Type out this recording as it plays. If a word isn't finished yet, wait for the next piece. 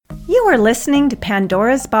You are listening to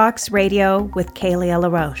Pandora's Box Radio with Kalia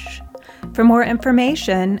LaRoche. For more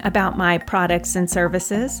information about my products and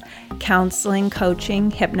services, counseling, coaching,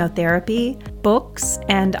 hypnotherapy, books,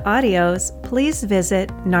 and audios, please visit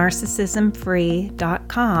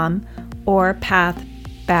narcissismfree.com or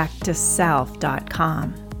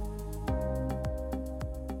pathbacktoself.com.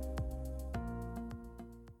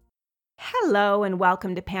 Hello and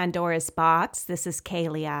welcome to Pandora's Box. This is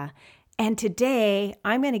Kalia, and today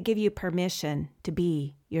I'm going to give you permission to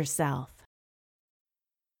be yourself.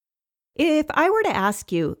 If I were to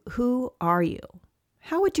ask you, who are you?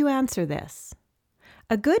 How would you answer this?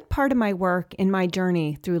 A good part of my work in my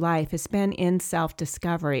journey through life has been in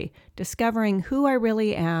self-discovery, discovering who I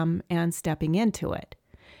really am and stepping into it.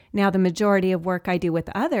 Now, the majority of work I do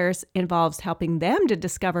with others involves helping them to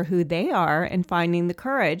discover who they are and finding the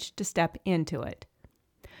courage to step into it.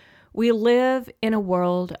 We live in a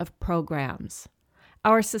world of programs.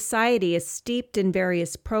 Our society is steeped in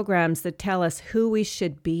various programs that tell us who we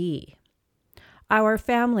should be. Our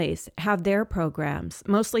families have their programs,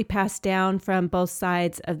 mostly passed down from both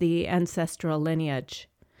sides of the ancestral lineage.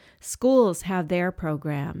 Schools have their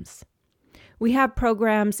programs. We have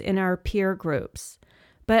programs in our peer groups.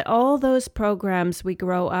 But all those programs we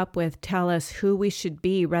grow up with tell us who we should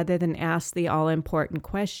be rather than ask the all-important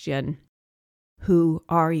question, who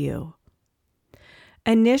are you?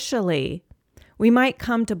 Initially, we might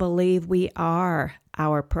come to believe we are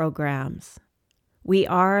our programs. We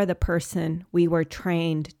are the person we were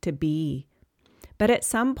trained to be. But at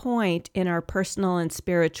some point in our personal and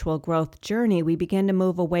spiritual growth journey, we begin to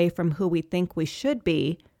move away from who we think we should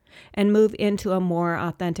be and move into a more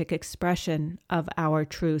authentic expression of our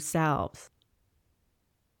true selves.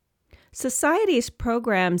 Society's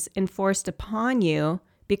programs enforced upon you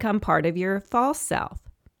become part of your false self.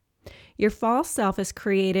 Your false self is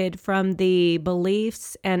created from the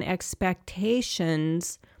beliefs and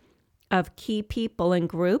expectations of key people and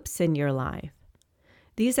groups in your life.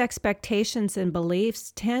 These expectations and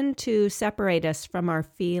beliefs tend to separate us from our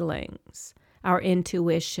feelings, our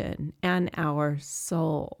intuition, and our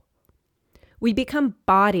soul. We become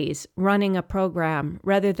bodies running a program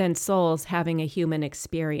rather than souls having a human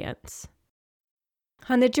experience.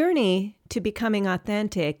 On the journey to becoming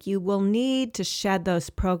authentic, you will need to shed those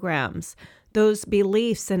programs, those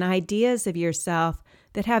beliefs and ideas of yourself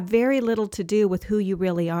that have very little to do with who you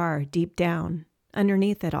really are deep down,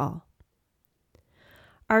 underneath it all.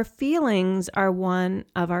 Our feelings are one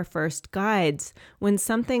of our first guides. When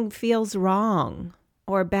something feels wrong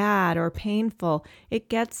or bad or painful, it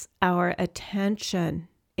gets our attention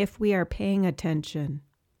if we are paying attention.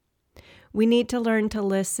 We need to learn to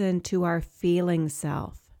listen to our feeling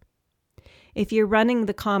self. If you're running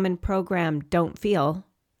the common program, don't feel,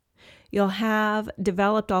 you'll have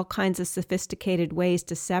developed all kinds of sophisticated ways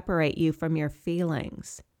to separate you from your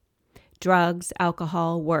feelings. Drugs,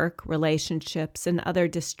 alcohol, work, relationships, and other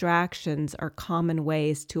distractions are common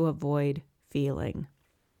ways to avoid feeling.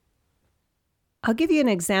 I'll give you an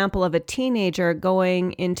example of a teenager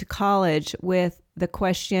going into college with the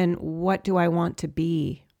question, what do I want to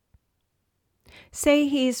be? Say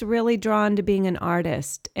he's really drawn to being an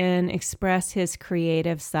artist and express his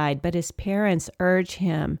creative side, but his parents urge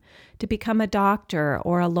him to become a doctor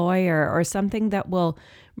or a lawyer or something that will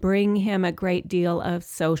bring him a great deal of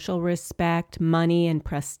social respect, money, and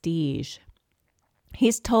prestige.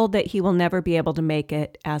 He's told that he will never be able to make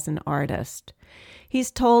it as an artist.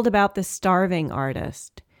 He's told about the starving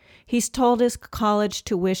artist. He's told his college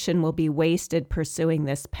tuition will be wasted pursuing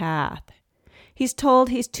this path. He's told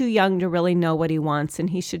he's too young to really know what he wants and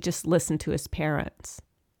he should just listen to his parents.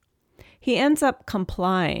 He ends up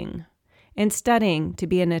complying and studying to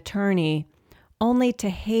be an attorney, only to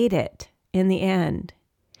hate it in the end.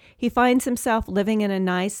 He finds himself living in a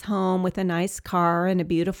nice home with a nice car and a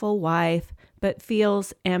beautiful wife, but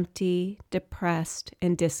feels empty, depressed,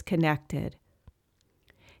 and disconnected.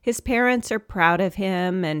 His parents are proud of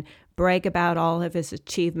him and brag about all of his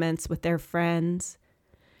achievements with their friends,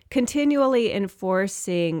 continually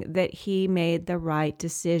enforcing that he made the right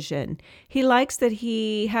decision. He likes that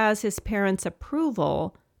he has his parents'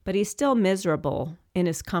 approval, but he's still miserable in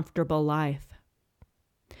his comfortable life.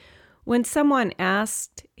 When someone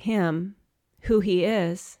asked him who he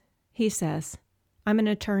is, he says, I'm an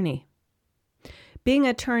attorney. Being an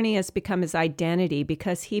attorney has become his identity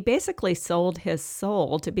because he basically sold his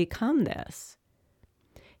soul to become this.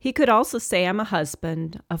 He could also say, I'm a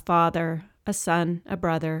husband, a father, a son, a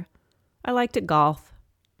brother. I like to golf,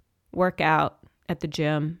 work out at the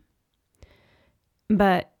gym.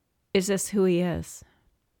 But is this who he is?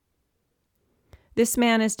 This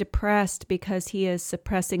man is depressed because he is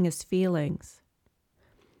suppressing his feelings.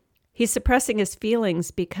 He's suppressing his feelings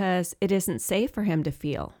because it isn't safe for him to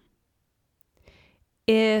feel.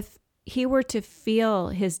 If he were to feel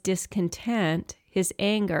his discontent, his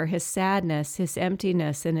anger, his sadness, his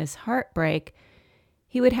emptiness, and his heartbreak,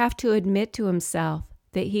 he would have to admit to himself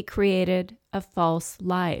that he created a false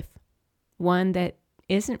life, one that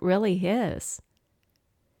isn't really his.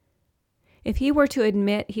 If he were to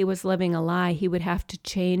admit he was living a lie, he would have to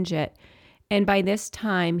change it. And by this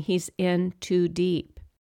time, he's in too deep.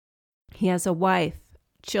 He has a wife,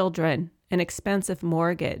 children, an expensive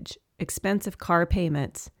mortgage, expensive car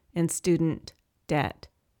payments, and student debt.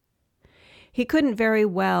 He couldn't very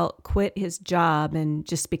well quit his job and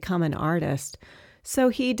just become an artist, so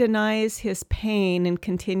he denies his pain and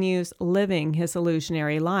continues living his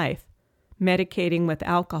illusionary life, medicating with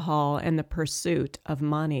alcohol and the pursuit of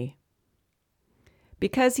money.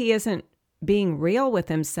 Because he isn't being real with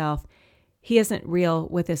himself, he isn't real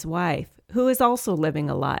with his wife, who is also living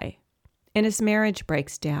a lie, and his marriage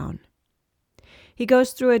breaks down. He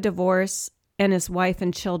goes through a divorce, and his wife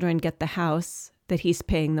and children get the house that he's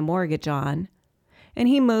paying the mortgage on, and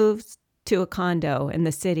he moves to a condo in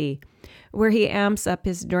the city where he amps up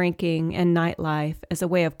his drinking and nightlife as a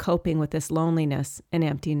way of coping with this loneliness and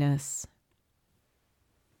emptiness.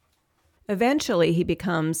 Eventually, he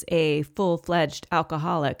becomes a full-fledged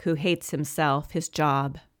alcoholic who hates himself, his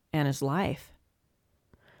job, and his life.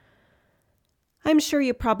 I'm sure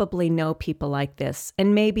you probably know people like this,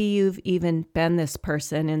 and maybe you've even been this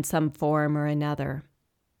person in some form or another.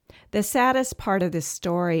 The saddest part of this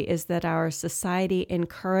story is that our society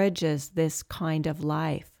encourages this kind of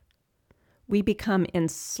life. We become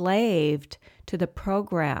enslaved to the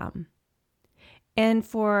program. And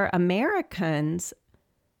for Americans,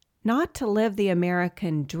 not to live the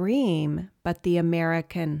American dream, but the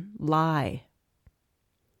American lie.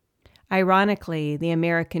 Ironically, the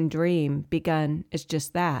American dream begun as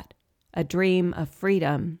just that, a dream of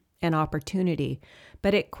freedom and opportunity,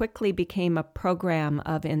 but it quickly became a program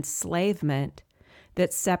of enslavement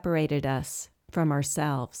that separated us from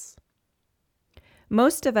ourselves.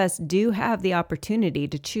 Most of us do have the opportunity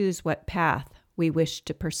to choose what path we wish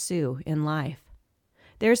to pursue in life.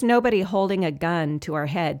 There's nobody holding a gun to our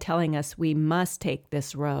head telling us we must take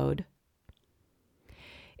this road.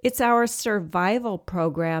 It's our survival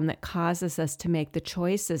program that causes us to make the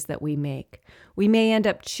choices that we make. We may end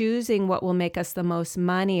up choosing what will make us the most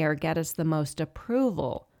money or get us the most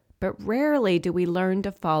approval, but rarely do we learn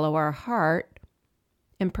to follow our heart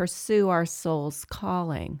and pursue our soul's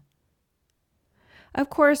calling. Of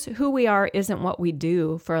course, who we are isn't what we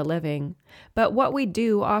do for a living, but what we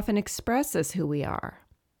do often expresses who we are.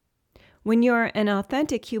 When you're an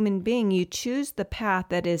authentic human being, you choose the path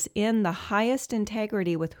that is in the highest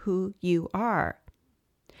integrity with who you are.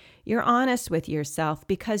 You're honest with yourself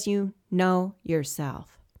because you know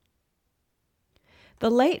yourself.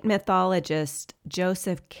 The late mythologist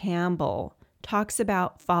Joseph Campbell talks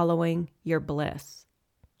about following your bliss.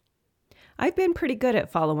 I've been pretty good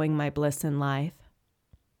at following my bliss in life.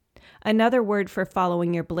 Another word for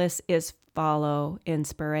following your bliss is follow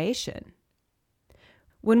inspiration.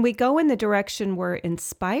 When we go in the direction we're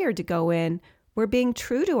inspired to go in, we're being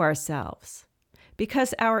true to ourselves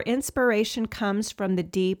because our inspiration comes from the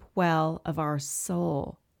deep well of our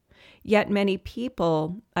soul. Yet many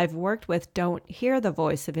people I've worked with don't hear the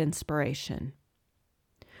voice of inspiration.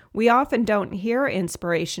 We often don't hear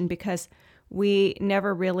inspiration because we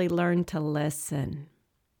never really learned to listen.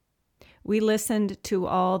 We listened to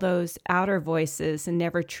all those outer voices and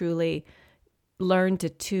never truly learn to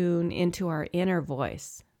tune into our inner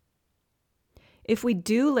voice. If we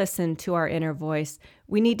do listen to our inner voice,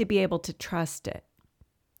 we need to be able to trust it.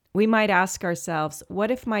 We might ask ourselves, what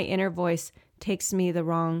if my inner voice takes me the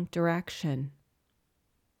wrong direction?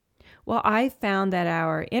 Well, I found that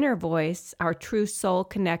our inner voice, our true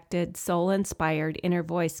soul-connected, soul-inspired inner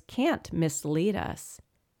voice can't mislead us.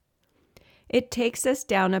 It takes us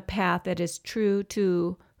down a path that is true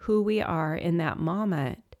to who we are in that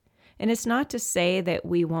moment. And it's not to say that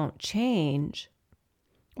we won't change.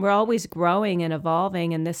 We're always growing and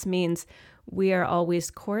evolving, and this means we are always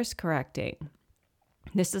course correcting.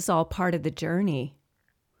 This is all part of the journey.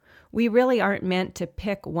 We really aren't meant to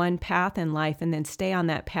pick one path in life and then stay on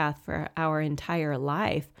that path for our entire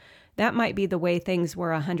life. That might be the way things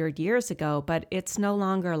were 100 years ago, but it's no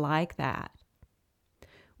longer like that.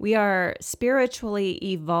 We are spiritually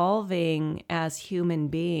evolving as human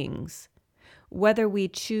beings. Whether we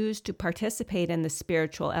choose to participate in the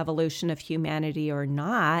spiritual evolution of humanity or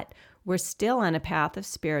not, we're still on a path of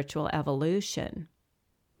spiritual evolution.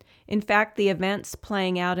 In fact, the events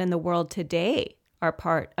playing out in the world today are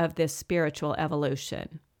part of this spiritual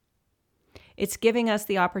evolution. It's giving us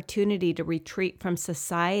the opportunity to retreat from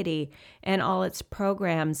society and all its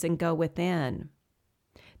programs and go within.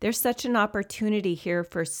 There's such an opportunity here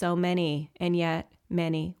for so many, and yet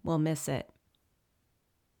many will miss it.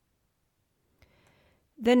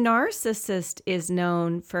 The narcissist is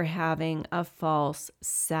known for having a false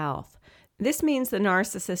self. This means the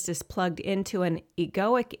narcissist is plugged into an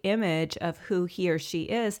egoic image of who he or she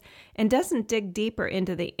is and doesn't dig deeper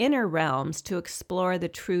into the inner realms to explore the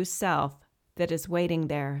true self that is waiting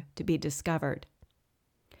there to be discovered.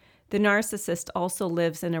 The narcissist also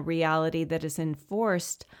lives in a reality that is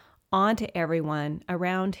enforced onto everyone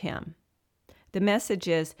around him. The message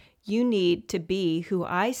is, you need to be who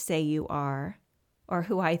I say you are, or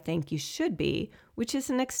who I think you should be, which is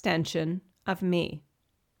an extension of me.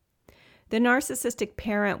 The narcissistic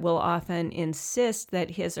parent will often insist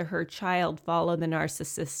that his or her child follow the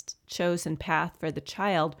narcissist's chosen path for the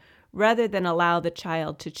child, rather than allow the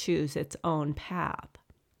child to choose its own path.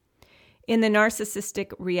 In the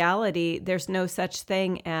narcissistic reality, there's no such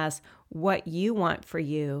thing as what you want for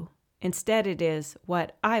you. Instead, it is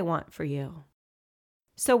what I want for you.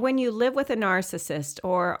 So when you live with a narcissist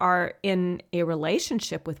or are in a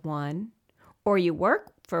relationship with one, or you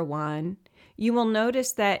work for one, you will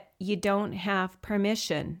notice that you don't have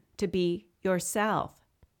permission to be yourself.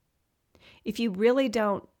 If you really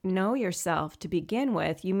don't know yourself to begin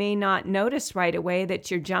with, you may not notice right away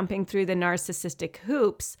that you're jumping through the narcissistic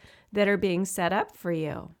hoops that are being set up for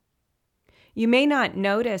you. You may not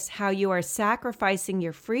notice how you are sacrificing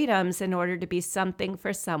your freedoms in order to be something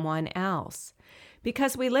for someone else.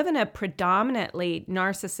 Because we live in a predominantly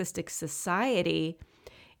narcissistic society,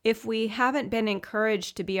 if we haven't been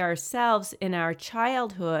encouraged to be ourselves in our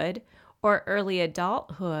childhood or early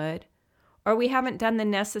adulthood, or we haven't done the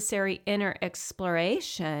necessary inner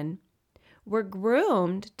exploration, we're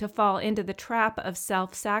groomed to fall into the trap of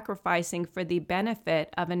self-sacrificing for the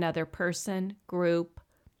benefit of another person, group,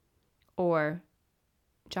 or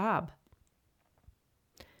job.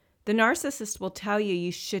 The narcissist will tell you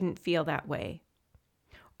you shouldn't feel that way,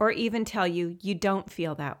 or even tell you you don't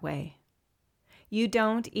feel that way. You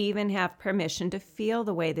don't even have permission to feel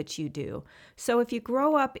the way that you do. So if you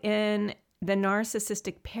grow up in the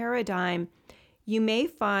narcissistic paradigm, you may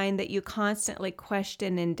find that you constantly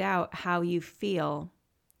question and doubt how you feel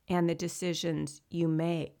and the decisions you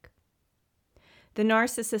make. The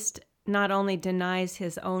narcissist not only denies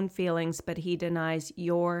his own feelings, but he denies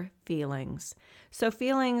your feelings. So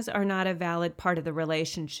feelings are not a valid part of the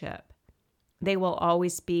relationship. They will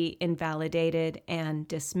always be invalidated and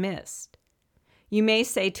dismissed. You may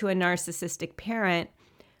say to a narcissistic parent,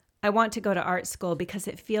 I want to go to art school because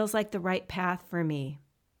it feels like the right path for me.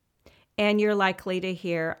 And you're likely to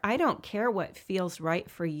hear, I don't care what feels right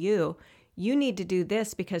for you. You need to do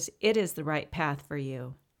this because it is the right path for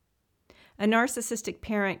you. A narcissistic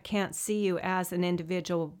parent can't see you as an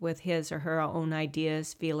individual with his or her own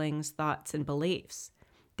ideas, feelings, thoughts, and beliefs.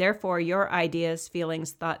 Therefore, your ideas,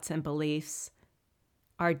 feelings, thoughts, and beliefs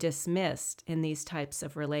are dismissed in these types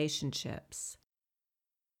of relationships.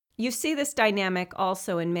 You see this dynamic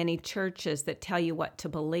also in many churches that tell you what to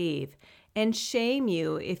believe and shame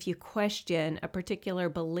you if you question a particular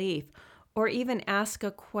belief or even ask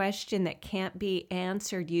a question that can't be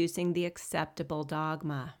answered using the acceptable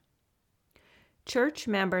dogma. Church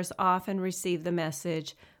members often receive the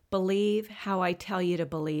message, believe how I tell you to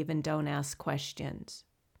believe and don't ask questions.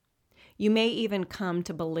 You may even come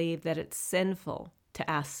to believe that it's sinful to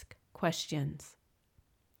ask questions.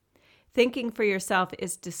 Thinking for yourself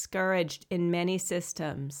is discouraged in many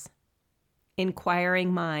systems.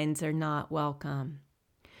 Inquiring minds are not welcome.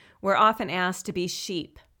 We're often asked to be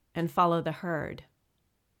sheep and follow the herd.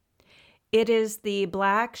 It is the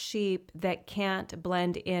black sheep that can't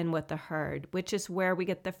blend in with the herd, which is where we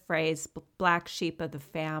get the phrase black sheep of the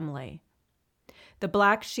family. The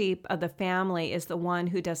black sheep of the family is the one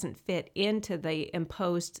who doesn't fit into the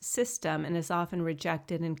imposed system and is often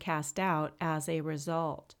rejected and cast out as a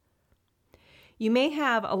result. You may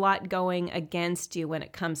have a lot going against you when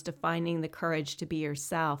it comes to finding the courage to be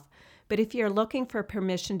yourself, but if you're looking for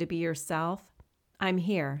permission to be yourself, I'm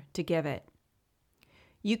here to give it.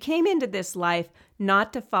 You came into this life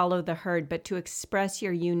not to follow the herd, but to express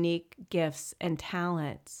your unique gifts and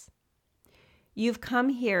talents. You've come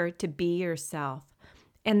here to be yourself,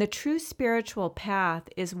 and the true spiritual path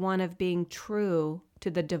is one of being true to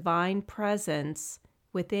the divine presence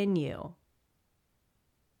within you.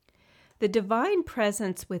 The divine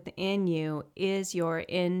presence within you is your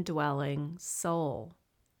indwelling soul.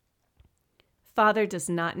 Father does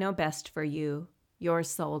not know best for you, your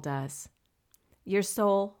soul does. Your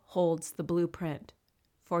soul holds the blueprint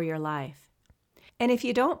for your life. And if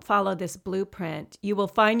you don't follow this blueprint, you will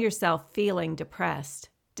find yourself feeling depressed,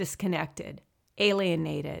 disconnected,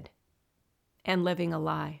 alienated, and living a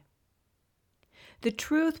lie. The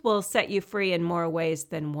truth will set you free in more ways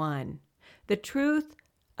than one. The truth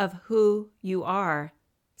of who you are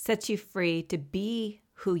sets you free to be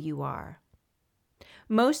who you are.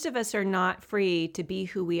 Most of us are not free to be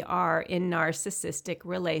who we are in narcissistic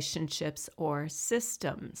relationships or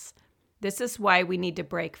systems. This is why we need to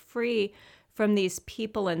break free from these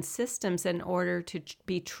people and systems in order to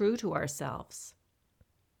be true to ourselves.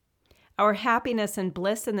 Our happiness and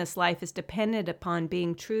bliss in this life is dependent upon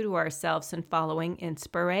being true to ourselves and following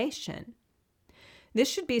inspiration. This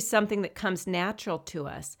should be something that comes natural to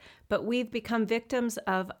us, but we've become victims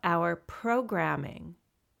of our programming.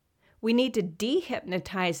 We need to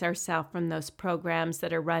dehypnotize ourselves from those programs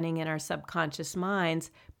that are running in our subconscious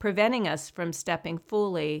minds, preventing us from stepping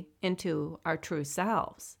fully into our true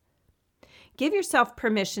selves. Give yourself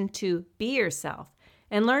permission to be yourself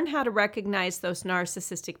and learn how to recognize those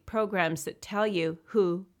narcissistic programs that tell you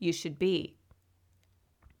who you should be.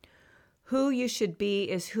 Who you should be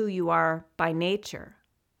is who you are by nature.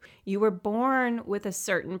 You were born with a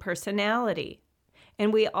certain personality,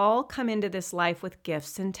 and we all come into this life with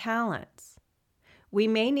gifts and talents. We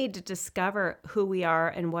may need to discover who we are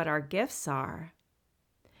and what our gifts are.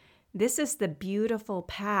 This is the beautiful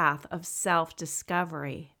path of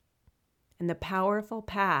self-discovery and the powerful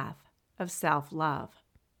path of self-love.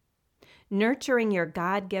 Nurturing your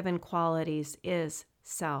God-given qualities is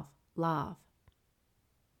self-love.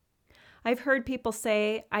 I've heard people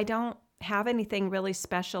say, I don't have anything really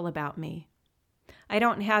special about me. I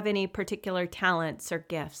don't have any particular talents or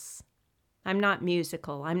gifts. I'm not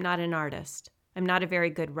musical. I'm not an artist. I'm not a very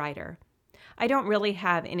good writer. I don't really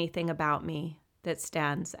have anything about me that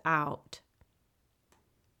stands out.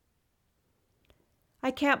 I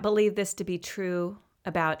can't believe this to be true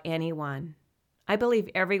about anyone. I believe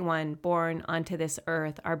everyone born onto this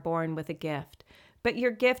earth are born with a gift, but your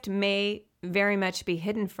gift may very much be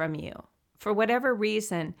hidden from you. For whatever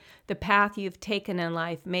reason, the path you've taken in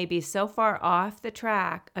life may be so far off the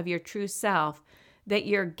track of your true self that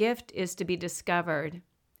your gift is to be discovered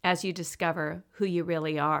as you discover who you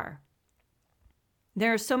really are.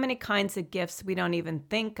 There are so many kinds of gifts we don't even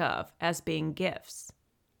think of as being gifts.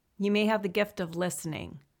 You may have the gift of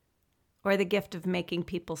listening, or the gift of making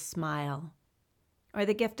people smile, or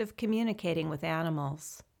the gift of communicating with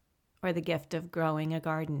animals, or the gift of growing a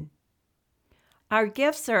garden. Our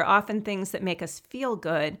gifts are often things that make us feel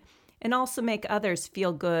good and also make others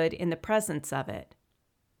feel good in the presence of it.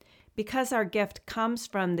 Because our gift comes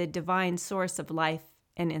from the divine source of life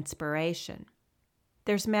and inspiration,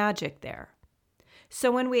 there's magic there.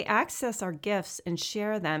 So when we access our gifts and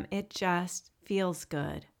share them, it just feels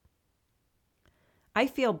good. I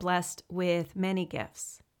feel blessed with many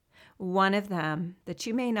gifts. One of them that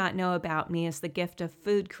you may not know about me is the gift of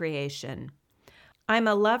food creation. I'm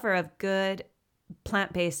a lover of good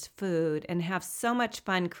plant-based food and have so much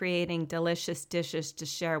fun creating delicious dishes to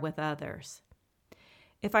share with others.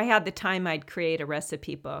 If I had the time, I'd create a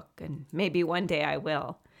recipe book, and maybe one day I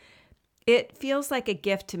will. It feels like a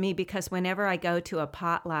gift to me because whenever I go to a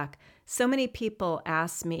potluck, so many people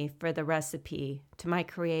ask me for the recipe to my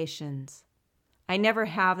creations. I never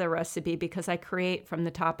have the recipe because I create from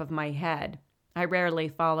the top of my head. I rarely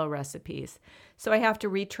follow recipes, so I have to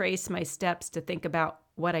retrace my steps to think about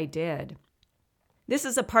what I did. This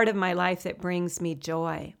is a part of my life that brings me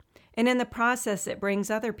joy, and in the process, it brings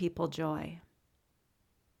other people joy.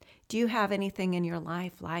 Do you have anything in your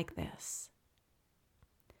life like this?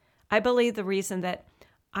 I believe the reason that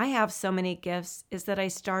I have so many gifts is that I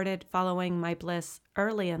started following my bliss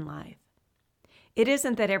early in life. It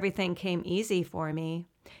isn't that everything came easy for me.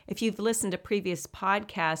 If you've listened to previous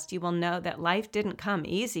podcasts, you will know that life didn't come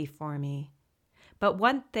easy for me. But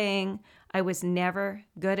one thing I was never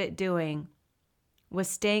good at doing was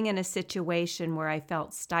staying in a situation where I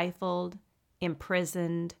felt stifled,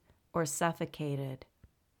 imprisoned, or suffocated.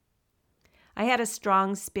 I had a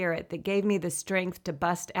strong spirit that gave me the strength to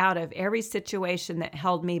bust out of every situation that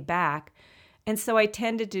held me back, and so I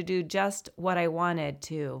tended to do just what I wanted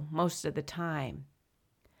to most of the time.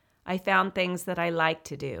 I found things that I liked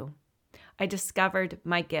to do. I discovered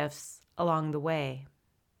my gifts along the way.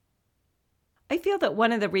 I feel that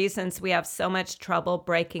one of the reasons we have so much trouble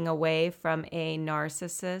breaking away from a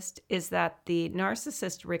narcissist is that the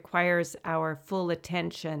narcissist requires our full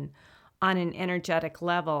attention on an energetic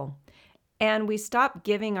level, and we stop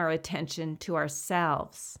giving our attention to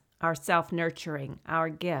ourselves, our self-nurturing, our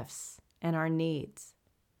gifts, and our needs.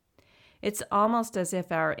 It's almost as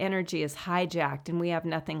if our energy is hijacked and we have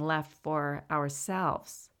nothing left for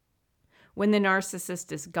ourselves. When the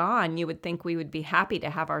narcissist is gone, you would think we would be happy to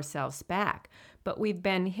have ourselves back, but we've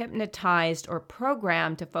been hypnotized or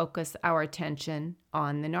programmed to focus our attention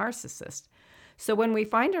on the narcissist. So when we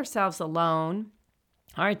find ourselves alone,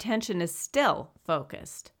 our attention is still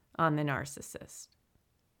focused on the narcissist.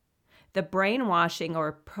 The brainwashing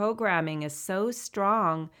or programming is so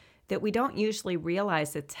strong that we don't usually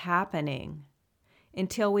realize it's happening.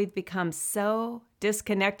 Until we've become so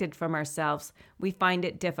disconnected from ourselves, we find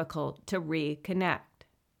it difficult to reconnect.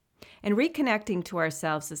 And reconnecting to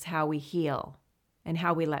ourselves is how we heal and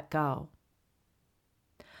how we let go.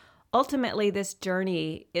 Ultimately, this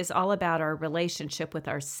journey is all about our relationship with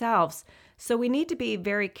ourselves, so we need to be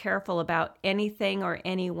very careful about anything or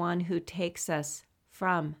anyone who takes us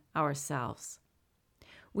from ourselves.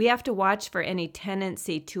 We have to watch for any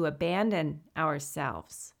tendency to abandon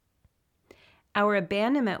ourselves. Our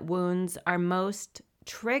abandonment wounds are most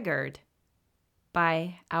triggered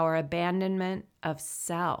by our abandonment of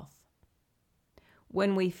self.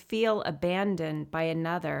 When we feel abandoned by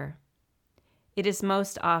another, it is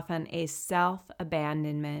most often a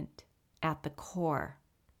self-abandonment at the core.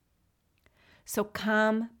 So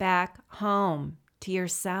come back home to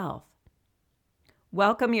yourself.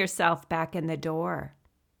 Welcome yourself back in the door.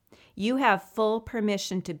 You have full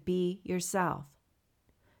permission to be yourself.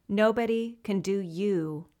 Nobody can do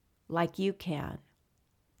you like you can.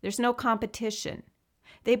 There's no competition.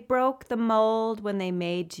 They broke the mold when they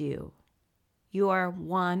made you. You are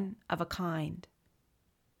one of a kind.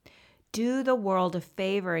 Do the world a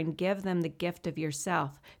favor and give them the gift of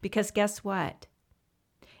yourself, because guess what?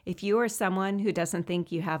 If you are someone who doesn't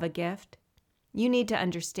think you have a gift, you need to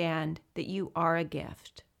understand that you are a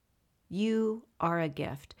gift. You are a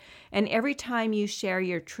gift. And every time you share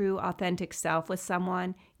your true, authentic self with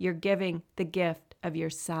someone, you're giving the gift of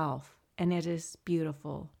yourself. And it is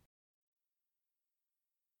beautiful.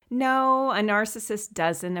 No, a narcissist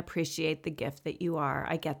doesn't appreciate the gift that you are.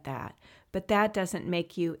 I get that. But that doesn't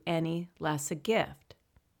make you any less a gift.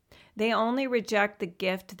 They only reject the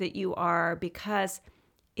gift that you are because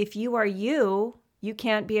if you are you, you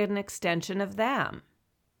can't be an extension of them.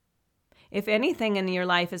 If anything in your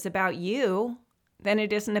life is about you, then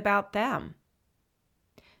it isn't about them.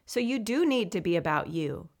 So you do need to be about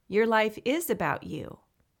you. Your life is about you.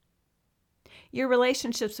 Your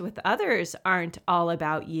relationships with others aren't all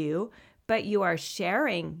about you, but you are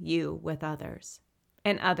sharing you with others,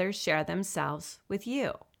 and others share themselves with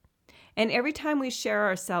you. And every time we share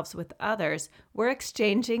ourselves with others, we're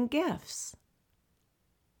exchanging gifts.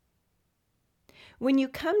 When you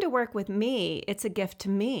come to work with me, it's a gift to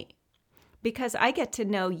me, because I get to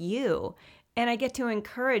know you, and I get to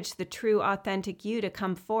encourage the true, authentic you to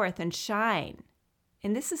come forth and shine.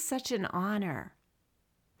 And this is such an honor.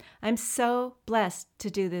 I'm so blessed to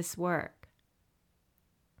do this work.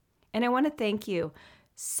 And I want to thank you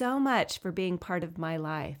so much for being part of my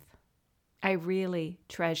life. I really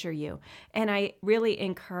treasure you, and I really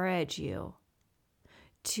encourage you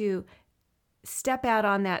to step out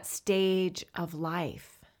on that stage of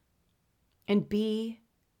life and be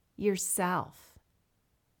yourself.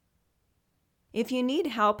 If you need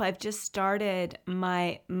help, I've just started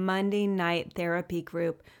my Monday night therapy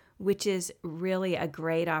group, which is really a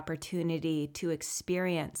great opportunity to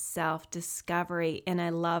experience self-discovery in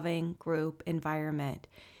a loving group environment.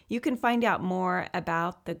 You can find out more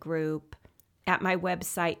about the group at my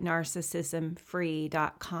website,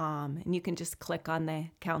 narcissismfree.com, and you can just click on the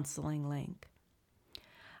counseling link.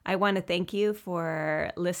 I want to thank you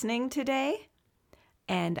for listening today,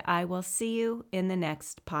 and I will see you in the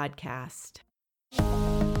next podcast.